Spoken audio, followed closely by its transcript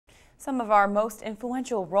Some of our most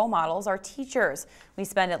influential role models are teachers. We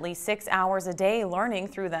spend at least 6 hours a day learning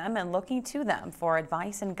through them and looking to them for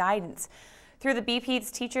advice and guidance. Through the BP's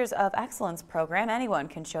Teachers of Excellence program, anyone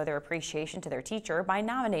can show their appreciation to their teacher by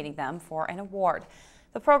nominating them for an award.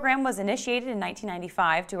 The program was initiated in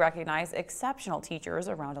 1995 to recognize exceptional teachers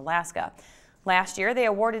around Alaska. Last year, they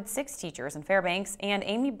awarded 6 teachers in Fairbanks, and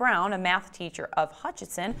Amy Brown, a math teacher of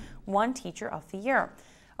Hutchinson, won Teacher of the Year.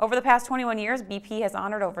 Over the past 21 years, BP has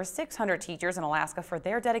honored over 600 teachers in Alaska for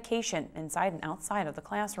their dedication inside and outside of the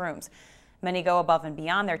classrooms. Many go above and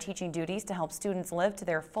beyond their teaching duties to help students live to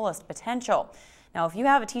their fullest potential. Now, if you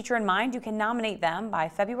have a teacher in mind, you can nominate them by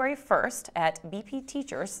February 1st at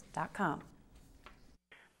bpteachers.com.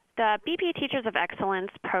 The BP Teachers of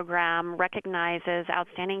Excellence program recognizes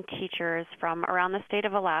outstanding teachers from around the state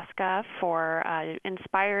of Alaska for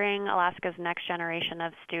inspiring Alaska's next generation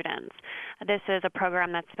of students. This is a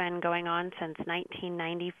program that's been going on since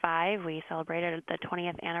 1995. We celebrated the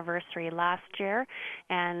 20th anniversary last year,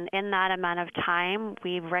 and in that amount of time,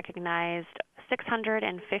 we've recognized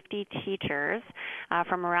 650 teachers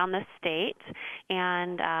from around the state,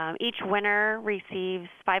 and each winner receives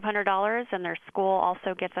 $500, and their school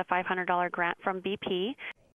also gets a $500 grant from BP.